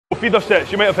feeder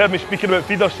sets, you might have heard me speaking about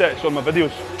feeder sets on my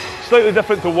videos. Slightly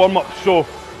different to warm-ups. So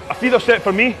a feeder set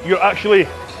for me, you're actually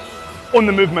on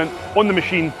the movement, on the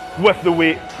machine, with the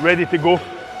weight, ready to go.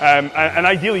 And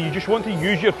ideally, you just want to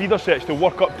use your feeder sets to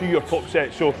work up to your top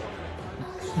set. So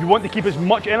you want to keep as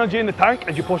much energy in the tank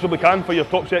as you possibly can for your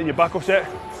top set and your back off set.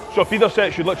 So a feeder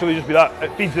set should literally just be that.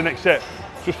 It feeds the next set.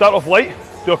 So start off light,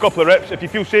 do a couple of reps. If you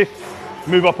feel safe,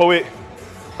 move up a weight.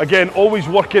 Again, always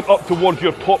working up towards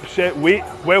your top set weight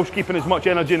whilst keeping as much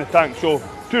energy in the tank. So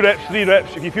 2 reps, 3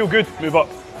 reps. If you feel good, move up.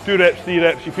 2 reps, 3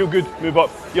 reps. You feel good, move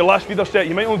up. Your last feeder set,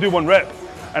 you might only do 1 rep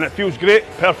and it feels great.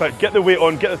 Perfect. Get the weight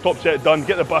on, get the top set done,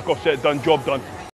 get the back off set done, job done.